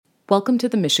Welcome to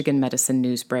the Michigan Medicine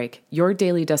News Break, your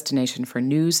daily destination for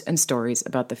news and stories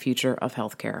about the future of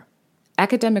healthcare.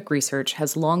 Academic research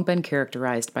has long been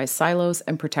characterized by silos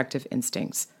and protective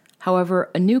instincts. However,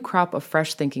 a new crop of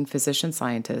fresh-thinking physician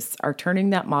scientists are turning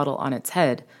that model on its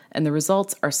head, and the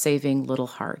results are saving little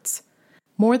hearts.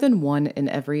 More than 1 in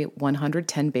every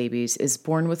 110 babies is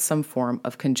born with some form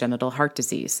of congenital heart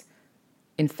disease.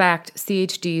 In fact,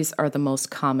 CHDs are the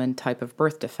most common type of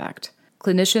birth defect.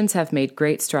 Clinicians have made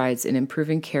great strides in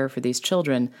improving care for these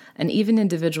children, and even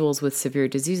individuals with severe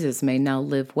diseases may now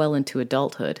live well into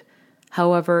adulthood.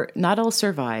 However, not all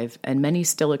survive, and many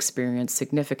still experience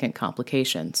significant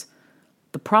complications.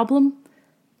 The problem?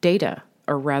 Data,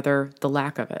 or rather, the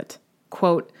lack of it.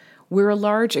 Quote, "We're a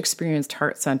large, experienced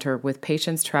heart center with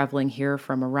patients traveling here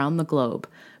from around the globe,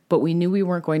 but we knew we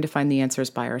weren't going to find the answers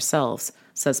by ourselves,"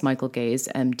 says Michael Gaze,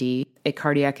 MD, a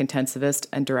cardiac intensivist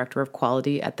and director of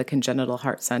quality at the Congenital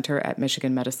Heart Center at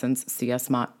Michigan Medicine's C.S.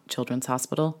 Mott Children's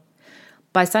Hospital.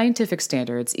 By scientific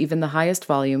standards, even the highest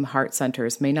volume heart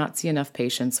centers may not see enough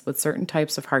patients with certain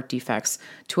types of heart defects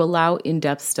to allow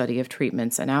in-depth study of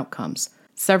treatments and outcomes.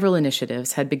 Several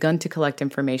initiatives had begun to collect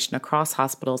information across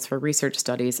hospitals for research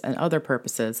studies and other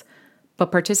purposes,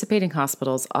 but participating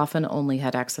hospitals often only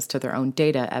had access to their own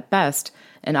data at best,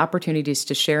 and opportunities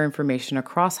to share information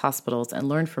across hospitals and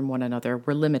learn from one another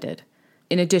were limited.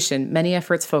 In addition, many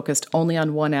efforts focused only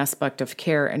on one aspect of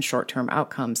care and short-term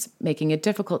outcomes, making it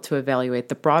difficult to evaluate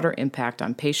the broader impact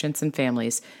on patients and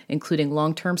families, including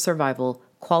long-term survival,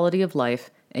 quality of life,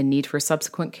 and need for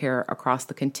subsequent care across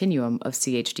the continuum of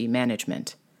CHD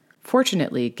management.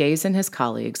 Fortunately, Gaze and his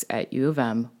colleagues at U of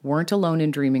M weren't alone in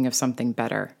dreaming of something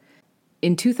better.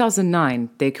 In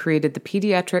 2009, they created the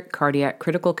Pediatric Cardiac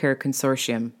Critical Care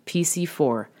Consortium,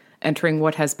 PC4, entering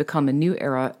what has become a new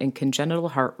era in congenital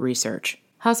heart research.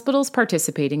 Hospitals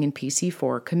participating in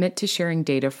PC4 commit to sharing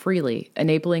data freely,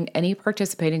 enabling any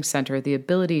participating center the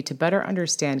ability to better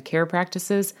understand care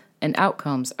practices and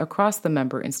outcomes across the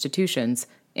member institutions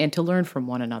and to learn from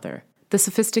one another. The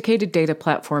sophisticated data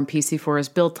platform PC4 is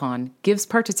built on gives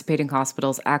participating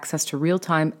hospitals access to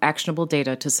real-time, actionable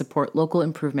data to support local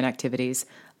improvement activities,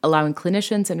 allowing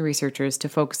clinicians and researchers to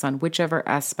focus on whichever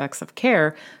aspects of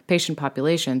care, patient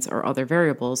populations, or other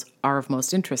variables are of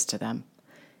most interest to them.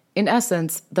 In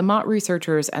essence, the Mott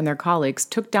researchers and their colleagues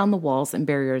took down the walls and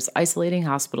barriers isolating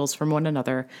hospitals from one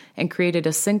another and created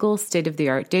a single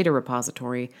state-of-the-art data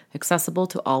repository accessible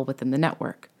to all within the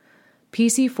network.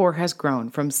 PC4 has grown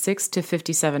from 6 to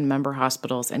 57 member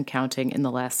hospitals and counting in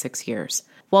the last 6 years.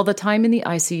 While the time in the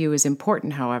ICU is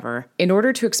important, however, in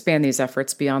order to expand these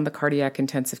efforts beyond the cardiac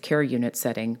intensive care unit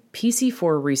setting,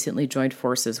 PC4 recently joined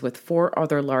forces with 4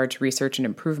 other large research and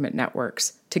improvement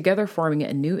networks, together forming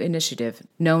a new initiative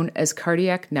known as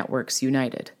Cardiac Networks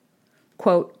United.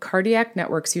 Quote, "Cardiac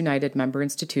Networks United member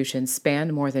institutions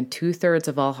span more than 2/3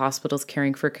 of all hospitals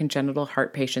caring for congenital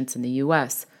heart patients in the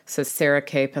U.S., says Sarah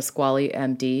K. Pasquale,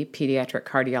 MD, pediatric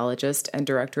cardiologist and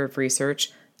director of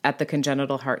research at the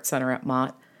Congenital Heart Center at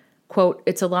Mott. Quote,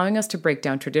 "It's allowing us to break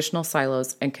down traditional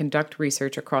silos and conduct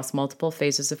research across multiple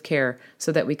phases of care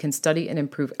so that we can study and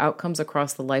improve outcomes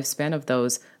across the lifespan of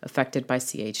those affected by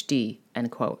CHD,"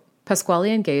 end quote.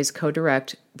 Pasquale and Gaze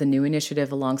co-direct the new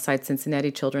initiative alongside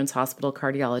Cincinnati Children's Hospital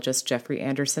cardiologist Jeffrey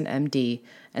Anderson, MD,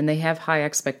 and they have high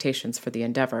expectations for the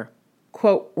endeavor.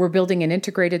 Quote, "We're building an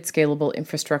integrated, scalable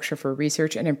infrastructure for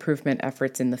research and improvement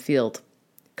efforts in the field.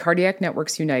 Cardiac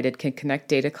Networks United can connect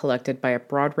data collected by a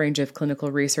broad range of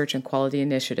clinical research and quality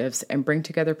initiatives and bring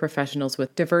together professionals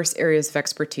with diverse areas of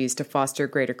expertise to foster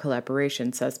greater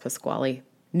collaboration," says Pasquale.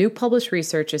 New published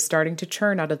research is starting to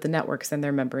churn out of the networks and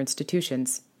their member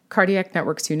institutions. Cardiac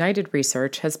Networks United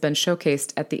research has been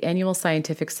showcased at the annual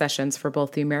scientific sessions for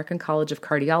both the American College of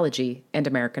Cardiology and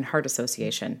American Heart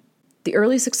Association. The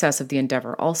early success of the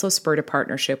endeavor also spurred a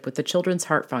partnership with the Children's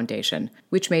Heart Foundation,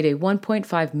 which made a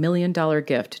 $1.5 million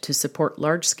gift to support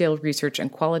large-scale research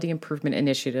and quality improvement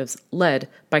initiatives led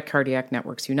by Cardiac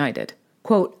Networks United.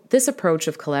 Quote, "This approach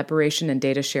of collaboration and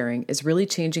data sharing is really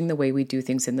changing the way we do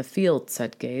things in the field,"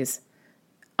 said Gaze.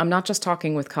 "I'm not just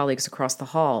talking with colleagues across the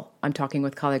hall, I'm talking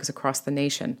with colleagues across the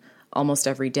nation, almost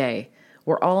every day.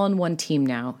 We're all on one team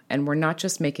now, and we're not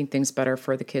just making things better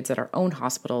for the kids at our own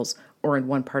hospitals or in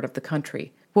one part of the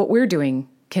country. What we're doing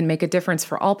can make a difference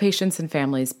for all patients and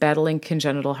families battling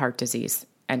congenital heart disease,"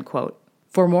 end quote.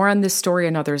 For more on this story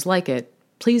and others like it,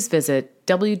 please visit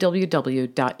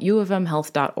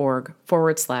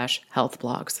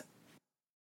www.uofmhealth.org/healthblogs.